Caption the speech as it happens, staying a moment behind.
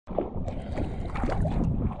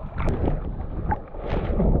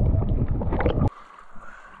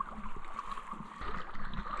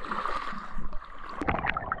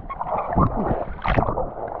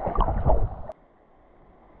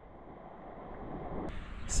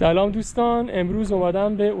سلام دوستان، امروز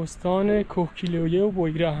اومدم به استان کوهگیلویه و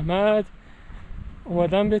بویر احمد.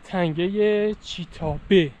 اومدم به تنگه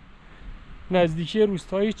چیتابه، نزدیکی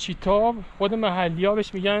روستای چیتاب. خود محلی ها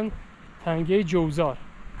بهش میگن تنگه جوزار.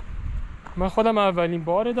 من خودم اولین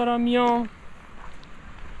باره دارم میام.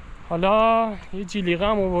 حالا یه جلیقه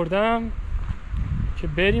هم آوردم که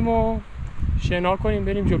بریم و شنا کنیم،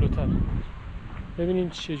 بریم جلوتر ببینیم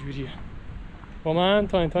چجوریه. با من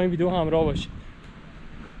تا انتهای ویدیو همراه باشید.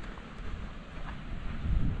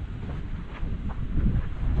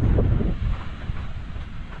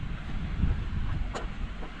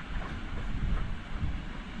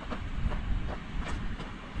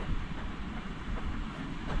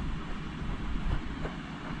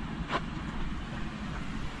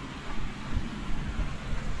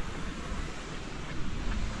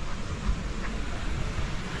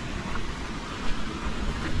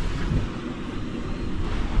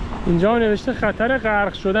 اینجا نوشته خطر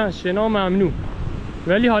غرق شدن، شنا ممنوع.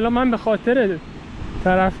 ولی حالا من به خاطر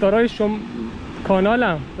طرفدارای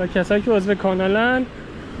کانالم و کسایی که عضو کانالن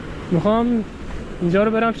میخوام اینجا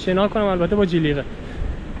رو برم شنا کنم، البته با جلیقه.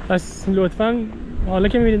 پس لطفاً حالا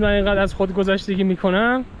که میبینید من اینقدر از خود گذشتگی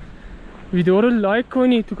میکنم، ویدیو رو لایک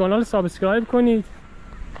کنید، تو کانال سابسکرایب کنید.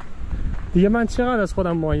 دیگه من چقدر از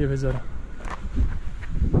خودم مایه بذارم.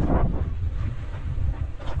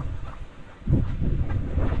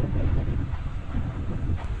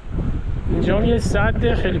 اینجا یه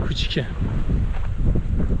سد خیلی کوچیکه.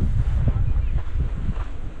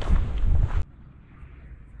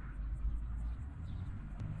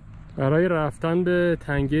 برای رفتن به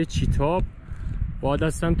تنگه چیتاب باید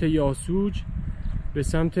از سمت یاسوج به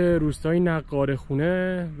سمت روستای نقاره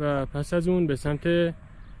خونه و پس از اون به سمت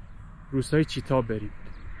روستای چیتاب برید.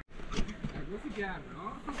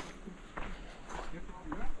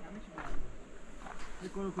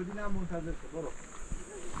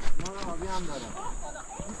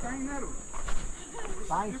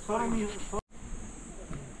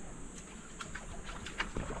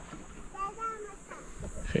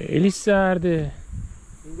 خیلی سرده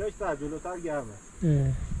اینجاش سرد، جلوتر گرمه. زیر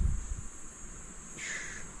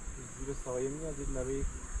سایه میاد، دید لبه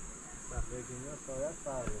صخره که میاد سایه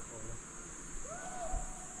سرده خواهده.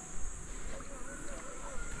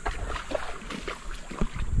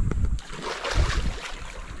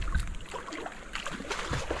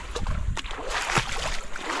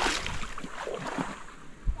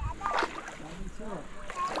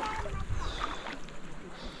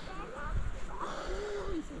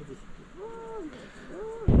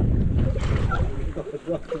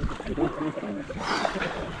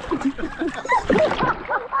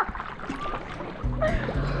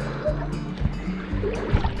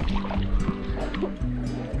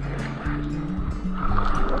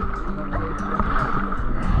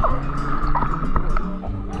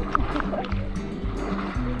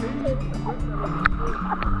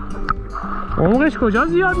 عمقش کجا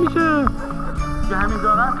زیاد میشه؟ که همین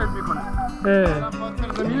داره هم خیلی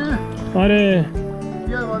میکنه. آره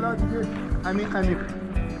بیا بالا دیگه، همین خمیق.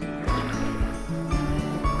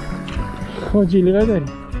 خب جلیقه داری؟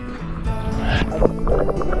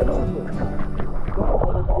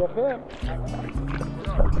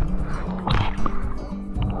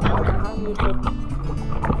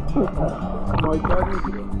 مایکار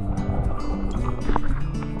میگیره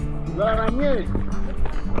برمانیه.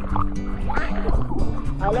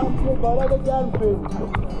 الان تو بالا رو گرم شد،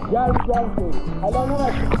 گرم شد. الان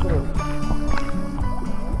نمشید شد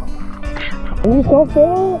این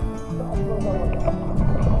صافه؟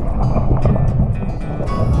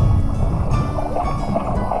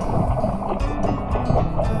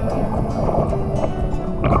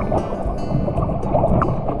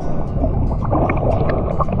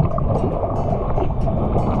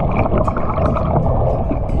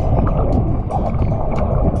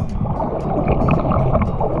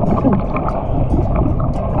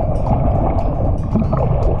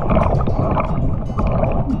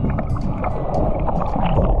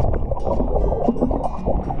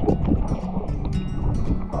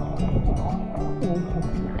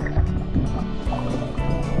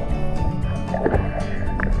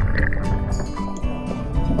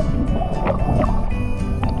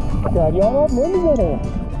 دریا رو نمیذاره.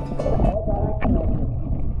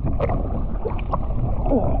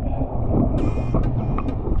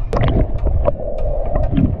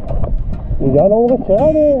 اینجا عمق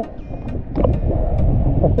چقدره؟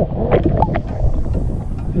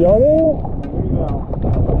 زیاده؟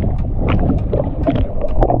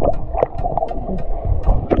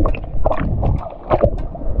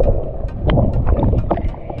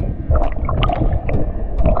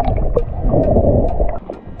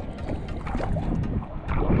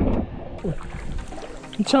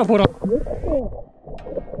 چپورا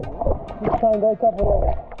تنگه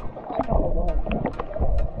چپورا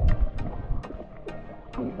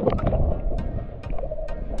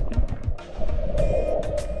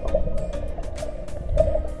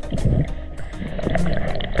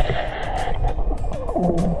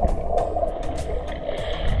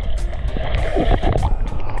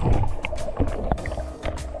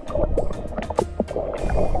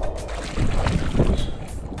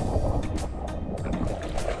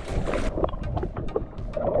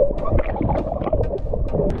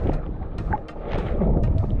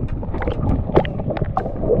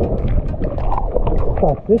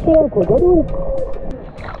خسته شدم. کجا دور؟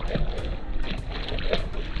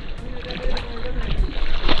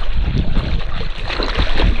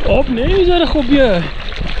 آب نمیذاره. خب بیا.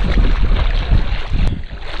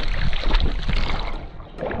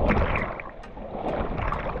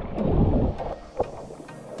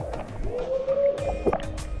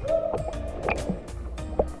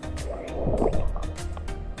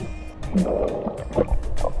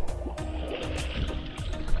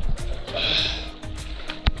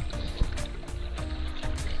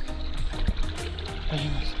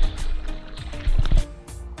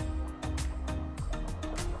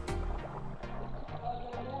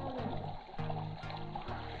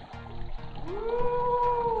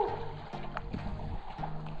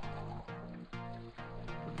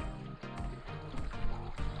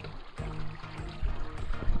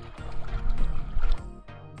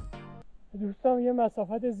 دوستان یه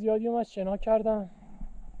مسافت زیادی من شنا کردم.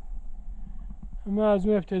 من از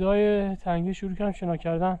اون ابتدای تنگه شروع کردم شنا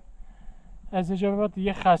کردن. از اینجا به بعد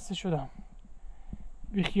دیگه خسته شدم.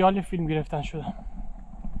 بی خیال فیلم گرفتن شدم.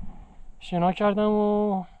 شنا کردم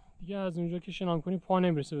و دیگه از اونجا که شنا کنی پا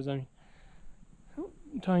نمیرسه به زمین.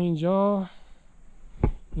 تا اینجا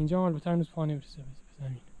البته هنوز پا نمیرسه به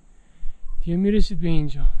زمین. دیگه میرسید به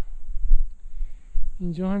اینجا.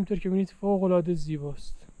 اینجا همینطور که ببینید فوق العاده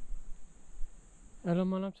زیباست. الان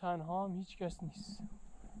منم تنها هم، هیچ کس نیست.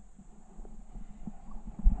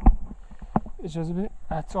 اجازه بدید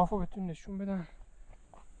اطراف رو بهتون نشون بدم.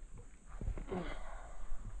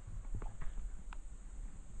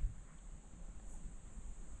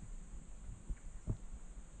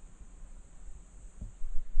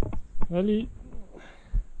 ولی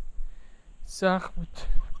سخت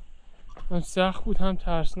بود هم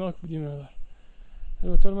ترسناک بود این مقدار.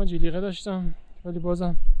 البته من جلیقه داشتم ولی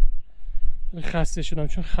بازم خسته شدم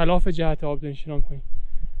چون خلاف جهت آب دارین شنا کنید.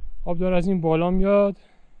 آب داره از این بالا میاد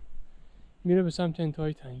میره به سمت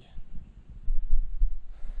انتهای تنگه.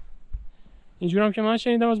 اینجور هم که من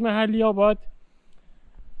شنیدم از محلی ها باید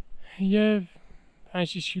یه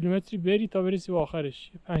 5-6 کیلومتری بری تا برسی به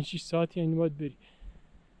آخرش. 5-6 ساعتی یعنی باید بری.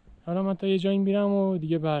 حالا من تا یه جایی میرم و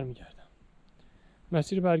دیگه برمیگردم.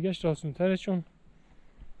 مسیر برگشت آسان تره چون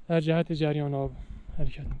در جهت جریان آب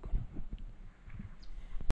حرکت میکنم.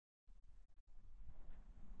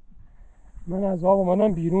 من از آب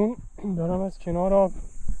اومدم بیرون، دارم از کنار آب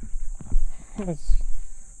از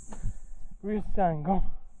روی سنگا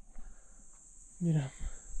میرم.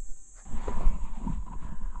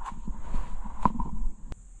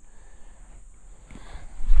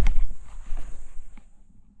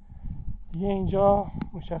 دیگه اینجا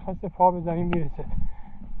مشخص پا به زمین میرسه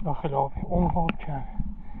داخل آب. اون آب کم.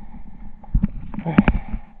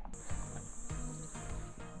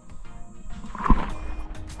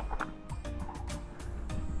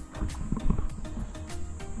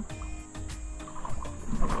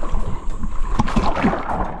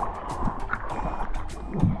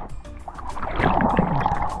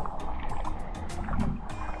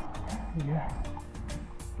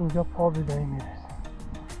 اینجا پا به زمین میرسه.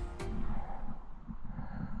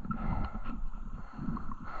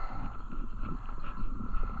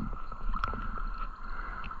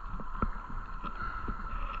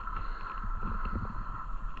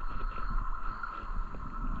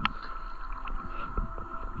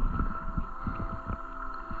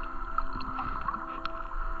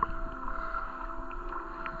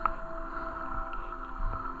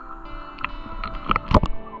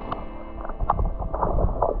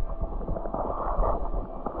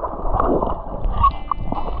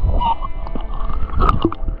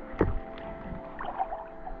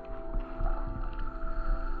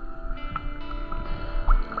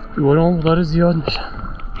 دوباره اون داره زیاد میشه.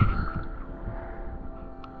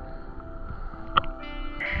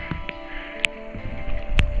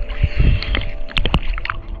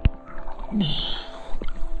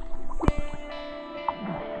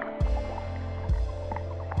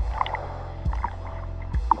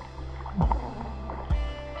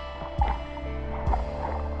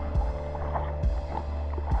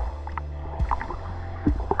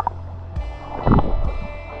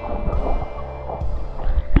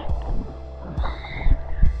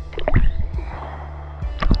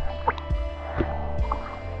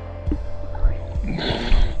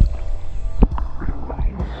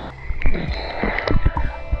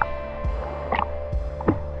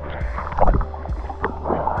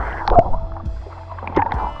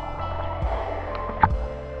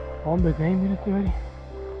 پام به زمین میرسه ولی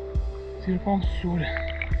زیر پام سوره.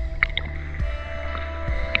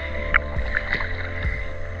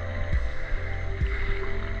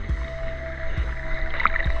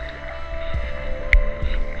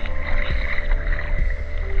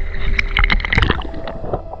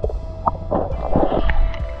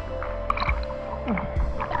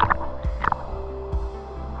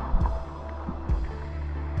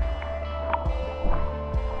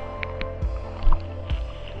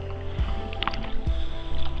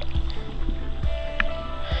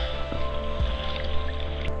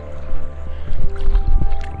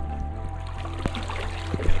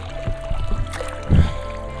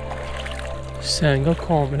 سنگا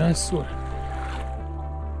کاملا سوره.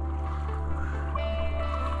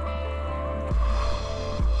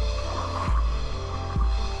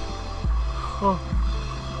 خب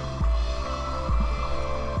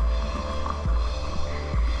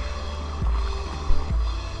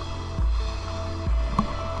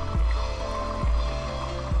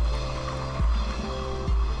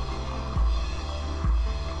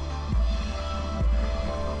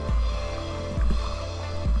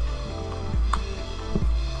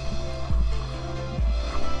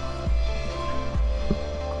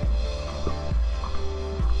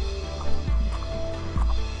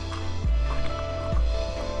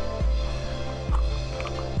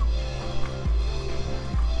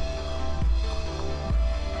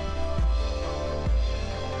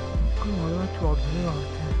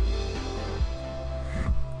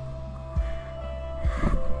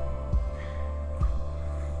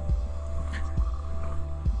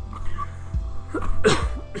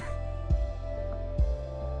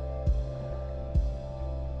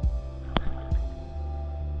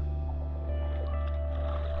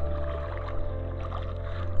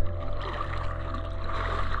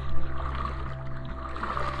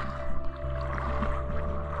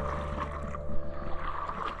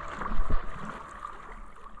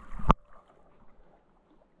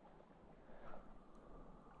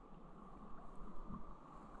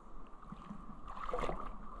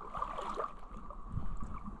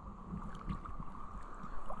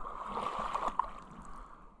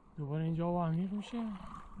دوباره اینجا با عمیق میشه.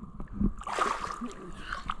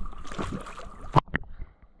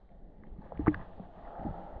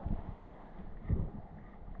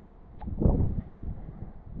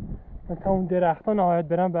 من تا اون درخت ها نهایت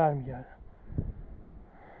برم برمیگردم.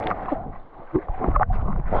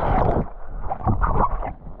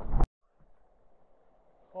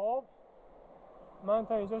 خب من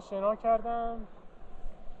تا اینجا شنا کردم.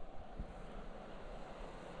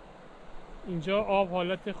 اینجا آب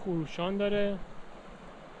حالت خروشان داره.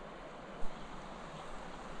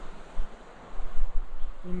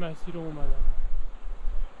 این مسیر رو اومدم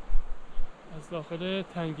از داخل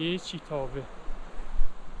تنگه چیتابه.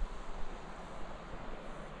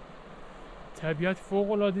 طبیعت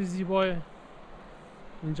فوق العاده زیباه.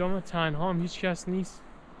 اینجا من تنها هم، هیچ کس نیست،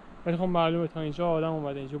 ولی خب معلومه تا اینجا آدم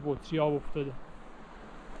اومده. اینجا بطری آب افتاده.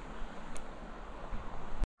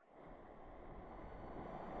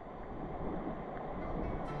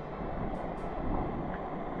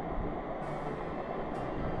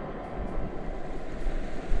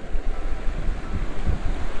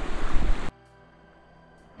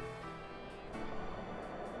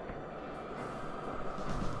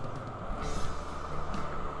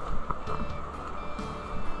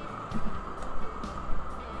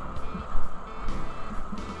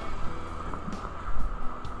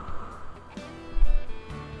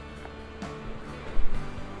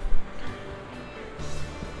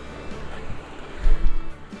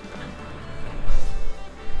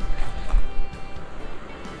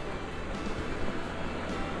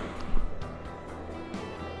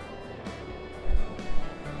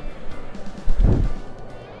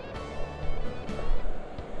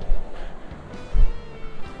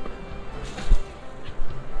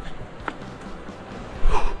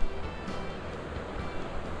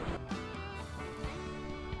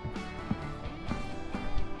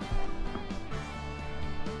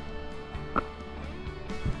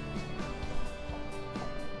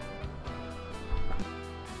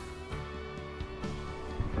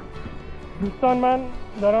 دوستان من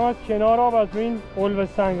دارم از کنار آب از این قلب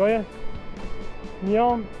سنگای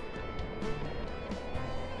میام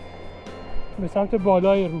به سمت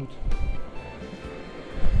بالای رود.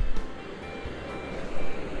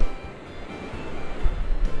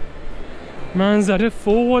 منظره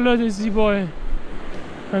فوق العاده زیباه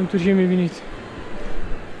همونطور که میبینید.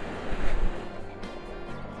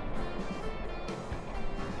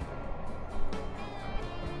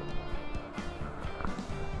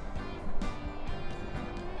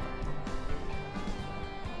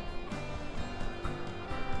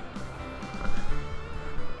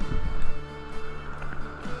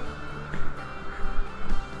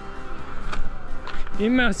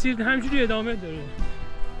 این مسیر همجوری ادامه داره.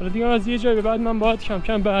 حالا دیگه از یه جای به بعد من باید کم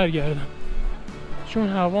کم برگردم چون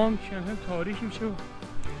هوام کم کم تاریک میشه و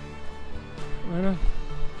منم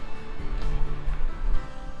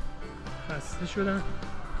خسته شدم.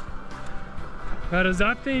 برای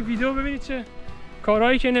ضبط این ویدیو ببینید چه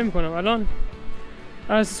کارهایی که نمی کنم. الان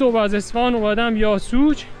از صبح از اصفهان اومدم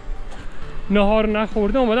یاسوج، نهار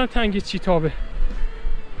نخورده اومدم تنگه چیتابه.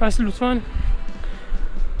 پس لطفاً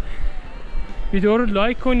ویدیو رو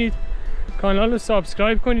لایک کنید، کانال رو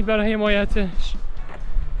سابسکرایب کنید برای حمایتش.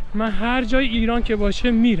 من هر جای ایران که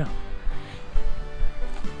باشه میرم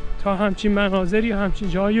تا همچین مناظری یا همچین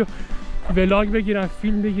جایی رو ولاگ بگیرم،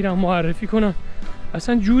 فیلم بگیرم، معرفی کنم.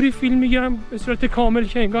 اصلا جوری فیلم میگیرم به صورت کامل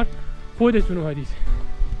که انگار خودتون اومدید.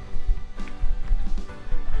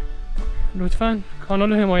 لطفاً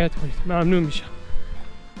کانال رو حمایت کنید، ممنون میشم.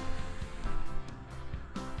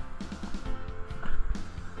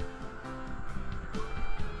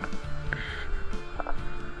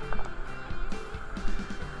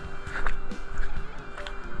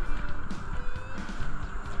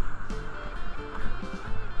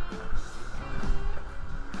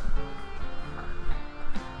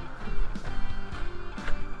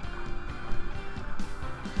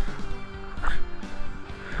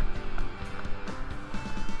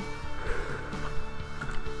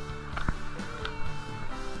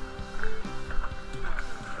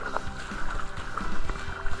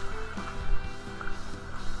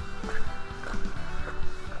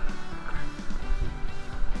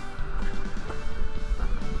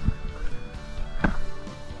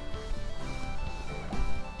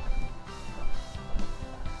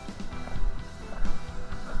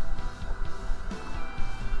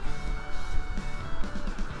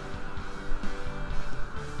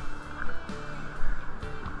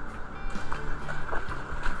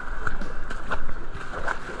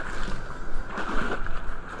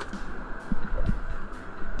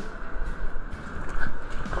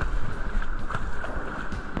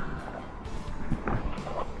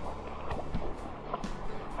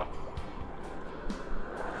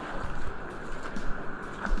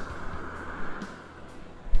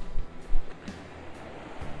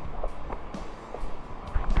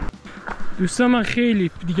 دوستان من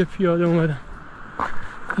خیلی دیگه پیاده اومدم.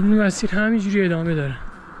 این مسیر همینجوری ادامه داره.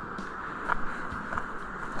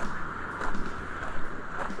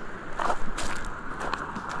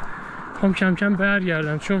 هم کم کم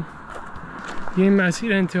برگردم چون این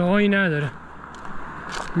مسیر انتهایی نداره.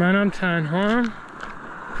 منم تنها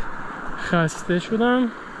خسته شدم.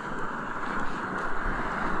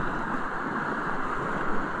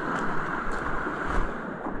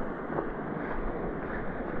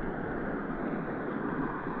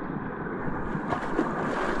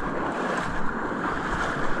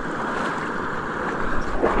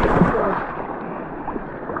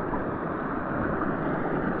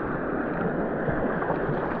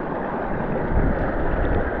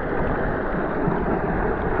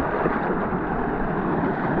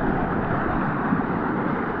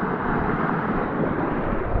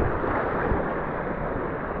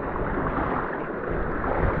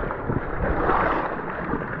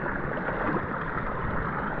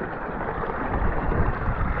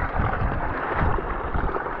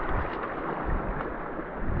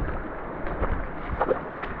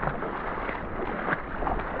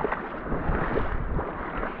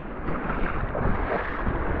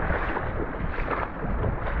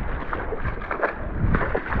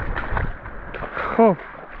 خب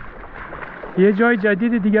یه جای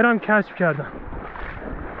جدید دیگر هم کشف کردم.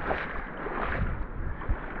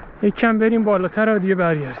 یک کم بریم بالاتر و دیگه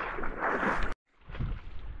برگردیم.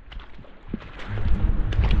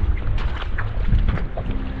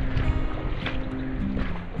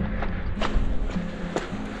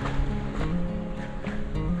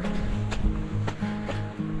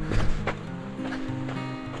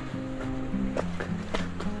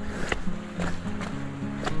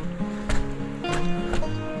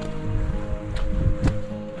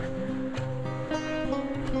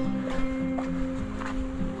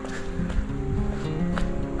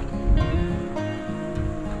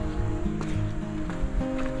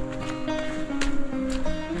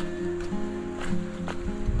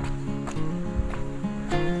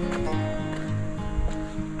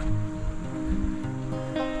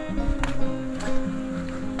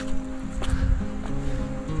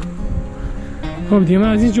 خب دیگه من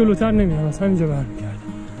از این جلوتر نمیرم، از همینجا برمیگردم.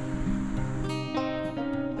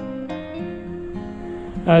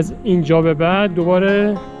 از اینجا به بعد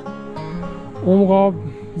دوباره عمق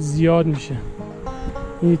زیاد میشه.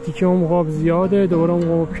 این تیکه عمق زیاده، دوباره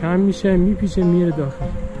عمق کم میشه، میپیچه میره داخل.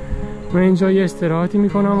 من اینجا یه استراحتی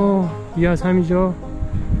میکنم و دیگه از همینجا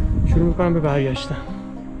شروع میکنم به برگشتن.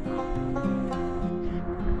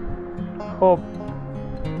 خب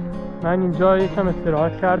من اینجا یکم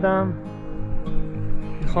استراحت کردم،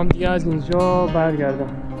 میخوام دیگه از اینجا برگردم.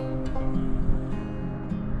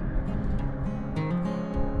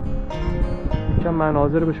 یکم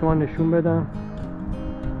مناظر رو به شما نشون بدم.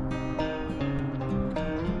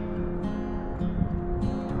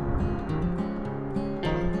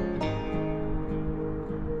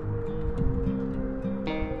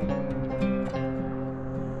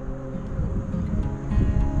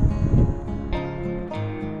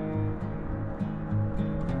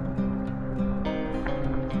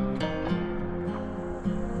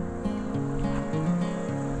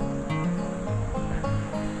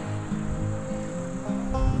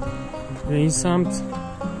 به این سمت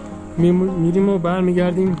میریم و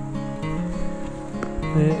برمیگردیم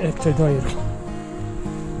به ابتدای رو.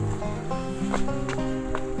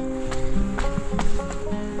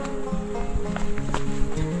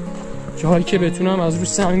 جایی که بتونم از روی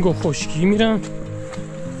سنگ و خشکی میرم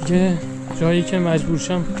دیگه، جایی که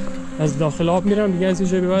مجبورشم از داخل آب میرم دیگه. از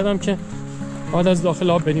اینجا ببردم که باید از داخل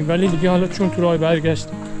آب بریم، ولی دیگه حالا چون تو راه برگشت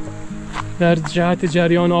در جهت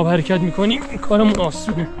جریان آب حرکت میکنیم کارمون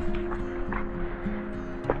آسونه.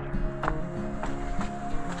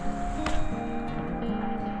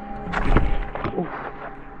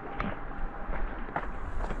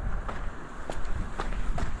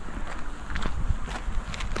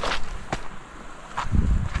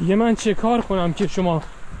 دیگه من چه کار کنم که شما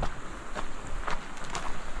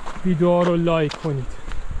ویدیو رو لایک کنید؟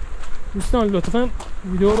 دوستان لطفا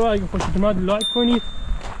ویدیو رو اگه خوشت اومد لایک کنید،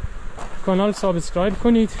 کانال سابسکرایب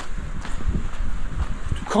کنید،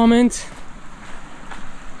 تو کامنت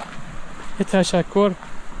یه تشکر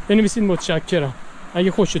بنویسید متشکرم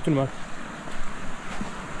اگه خوشتون اومد،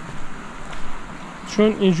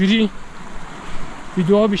 چون اینجوری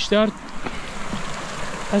ویدیوها بیشتر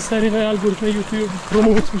از طریق الگوریتم یوتیوب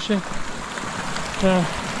پروموت میشه و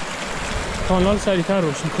کانال سریعتر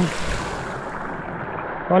رشد میکنه.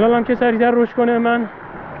 کانال هم که سریعتر رشد کنه من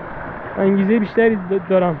انگیزه بیشتری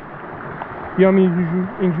دارم بیام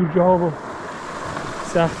اینجور جاها و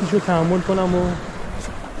سختیشو تحمل کنم و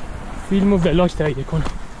فیلم و ولاگ تهیه کنم.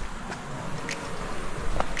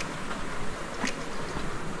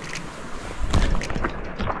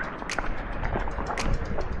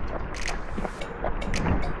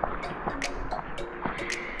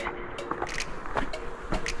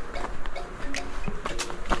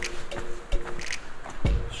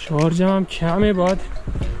 شارژم هم کمه، باید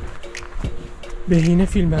بهینه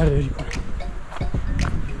فیلم برداری کنم.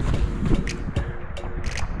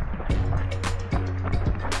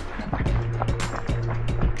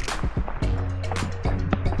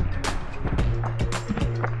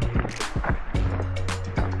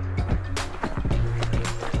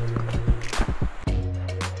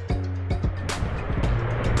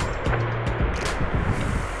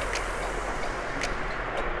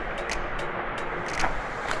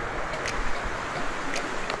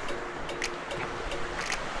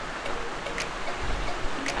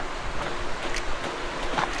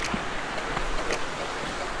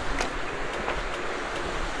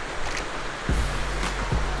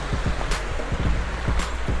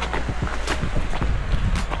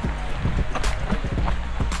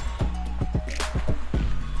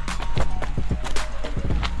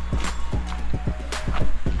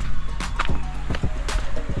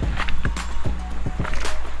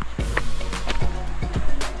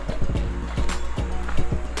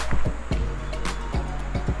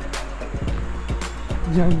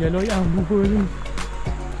 جنگل‌های انبوه رو ببین.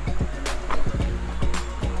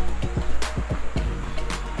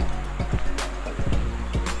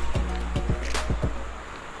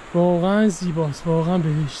 واقعا زیباست، واقعا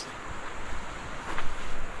بهشت.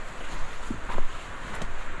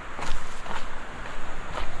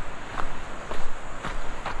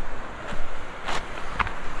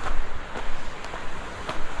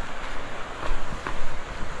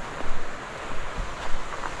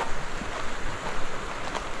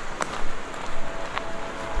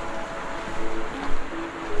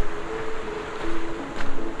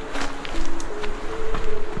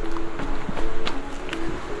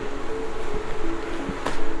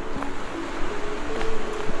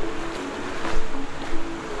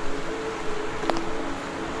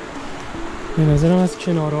 به نظرم از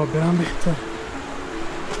کنار آب برم بهتر.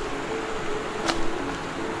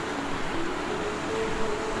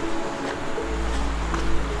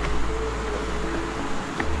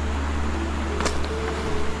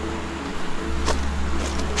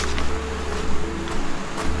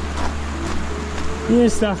 این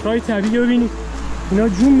استخرهای طبیعی رو ببینید، اینا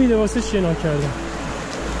جون میده واسه شنا کردن.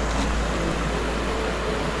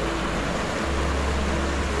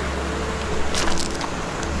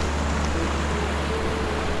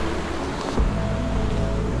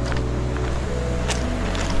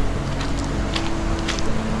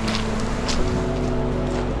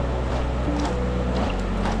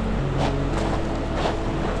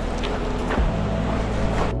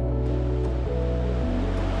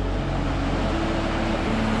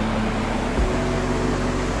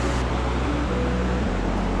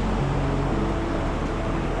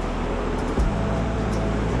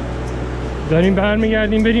 داریم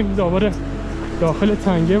برمیگردیم بریم دوباره داخل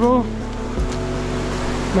تنگه و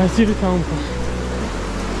مسیر رو تموم کنیم.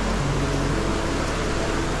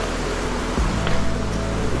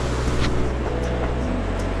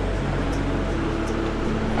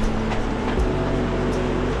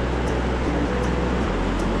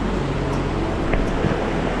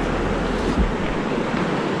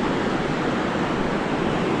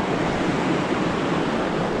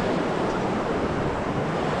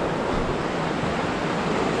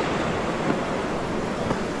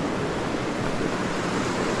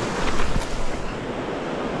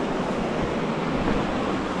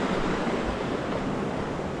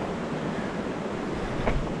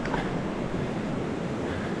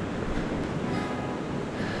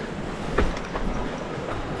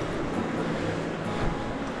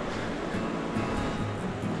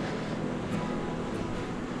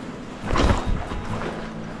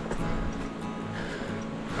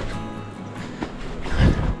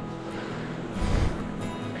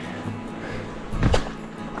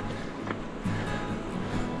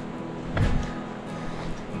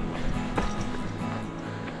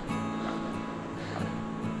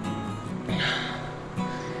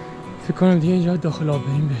 فکر کنم دیگه اینجا داخل آب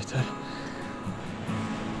بریم بهتره.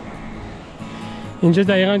 اینجا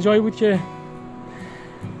دقیقا جایی بود که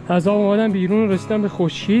از آب اومدم بیرون و رسیدم به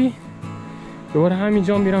خشکی. دوباره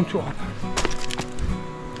همینجا میرم تو آب.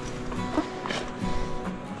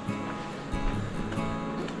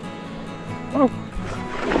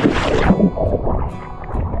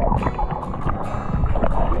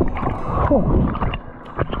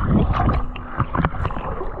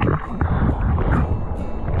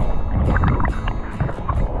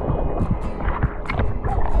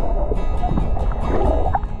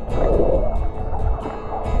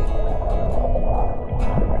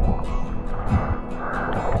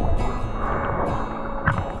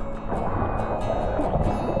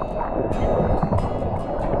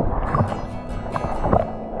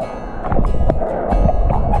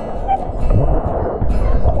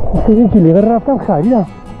 این جلیقه رفتم خریدم.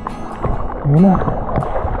 نه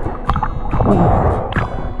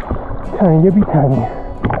تنگه بی تنگه.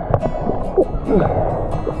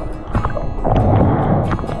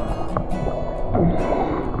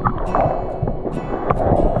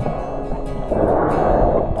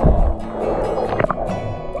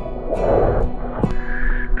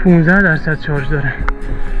 %15 شارژ داره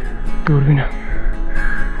دوربینم.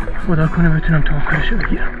 خدا کنه بتونم تا آخرشو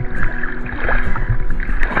بگیرم.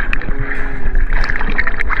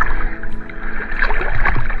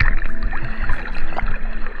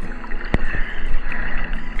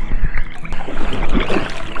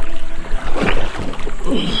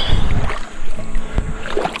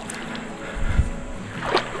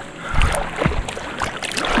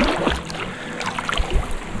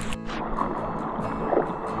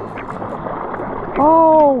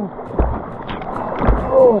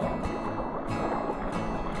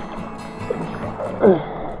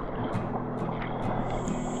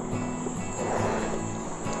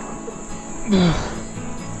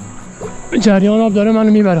 جریان آب داره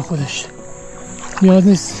منو میبره خودش. نیاز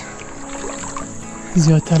نیست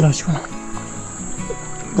زیاد تلاش کنم.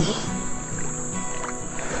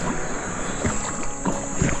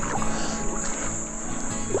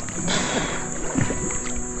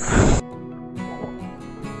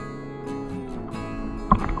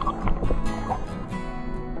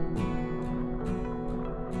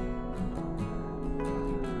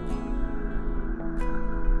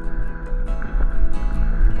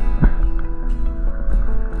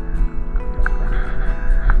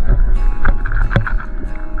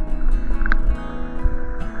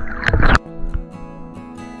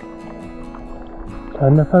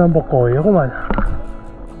 چند نفرم با قایق اومدن.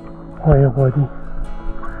 قایق بادی.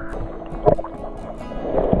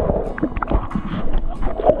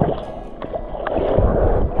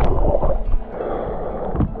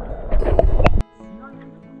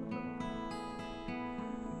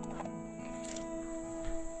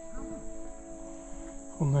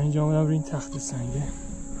 خب من اینجا آمدم روی این تخت سنگه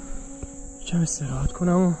یکم استراحت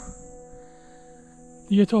کنم و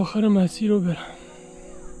دیگه تا آخر مسیر رو برم.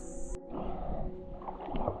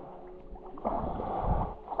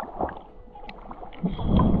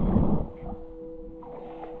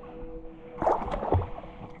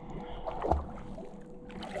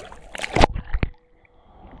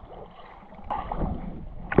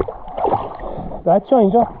 بچه ها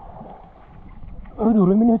اینجا رو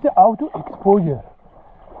دوره می نویسه اوتو اکسپوژر.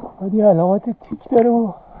 یه علامت تیک داره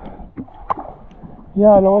و یه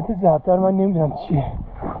علامت ضرب‌در، من نمیدونم چیه.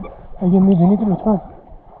 اگه میدونید لطفا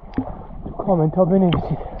تو کامنت ها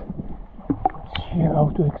بنویسید چیه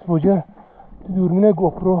اوتو اکسپوژر تو دوربین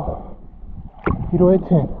گوپرو هیرو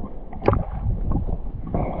 10.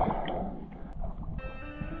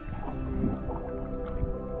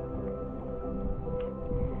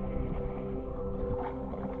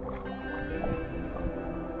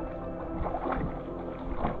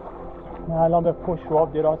 من الان به پشت رو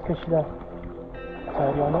آب دراز کشیدم،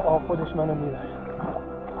 جریان آب خودش منو میبره.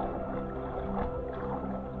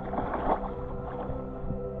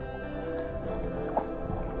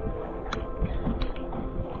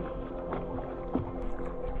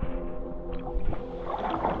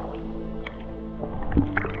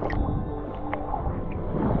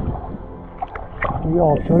 یه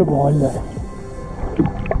آبشار باحال داره.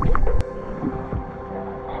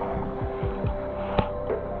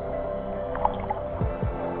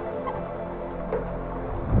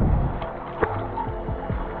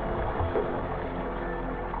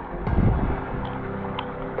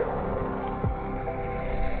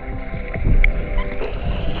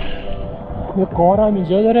 یه غار هم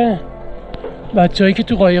اینجا داره. بچه‌هایی که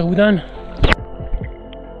تو قایق بودن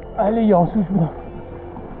اهل یاسوج بودن،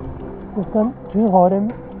 گفتم تو این غاره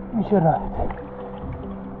میشه رفت.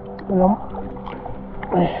 الان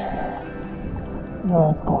یا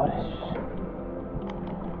از غارش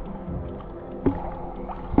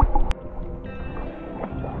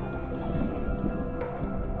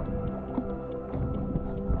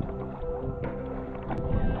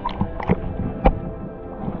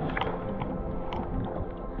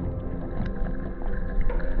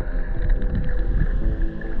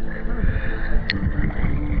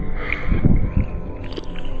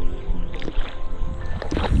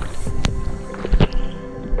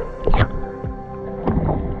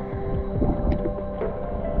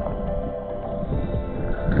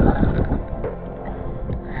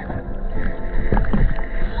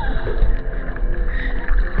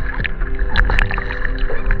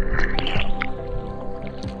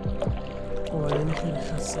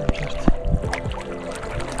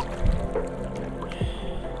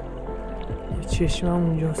چشمم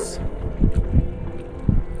اونجاست.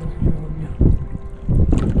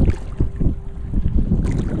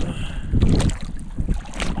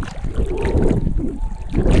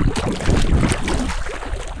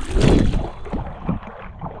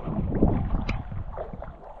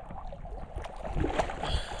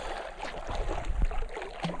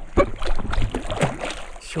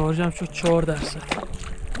 شارژم شد 4%.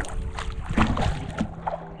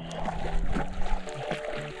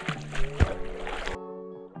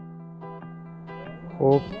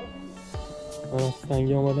 خب من از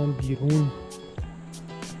تنگه آمدم بیرون.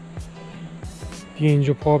 دیگه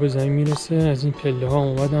اینجا پا به زمین میرسه. از این پله ها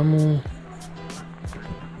اومدم و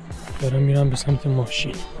دارم میرم به سمت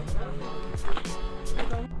ماشین.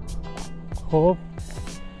 خب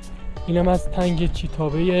اینم از تنگه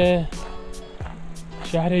چیتابه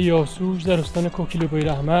شهر یاسوج در استان کوهگیلویه و بویر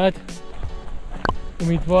احمد.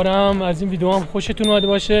 امیدوارم از این ویدیو هم خوشتون اومده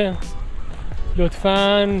باشه.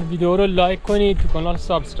 لطفاً ویدیو رو لایک کنید، تو کانال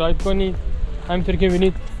سابسکرایب کنید. همینطور که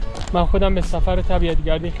می‌بینید من خودم به سفر طبیعت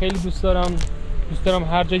گردی خیلی دوست دارم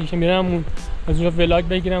هر جایی که میرم از اونجا ولاگ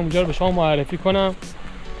بگیرم، اونجا رو به شما معرفی کنم.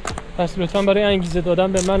 پس لطفاً برای انگیزه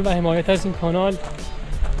دادن به من و حمایت از این کانال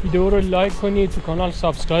ویدیو رو لایک کنید، تو کانال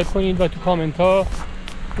سابسکرایب کنید و تو کامنت ها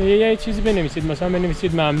یه چیزی بنویسید. مثلا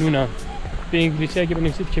بنویسید ممنونم، به انگلیسی اگه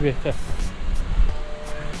بنویسید که بهتر.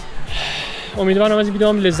 امیدوارم از این ویدیو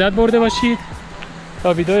هم لذت برده باشید.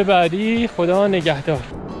 تا ویدیو بعدی، خدا نگهدار.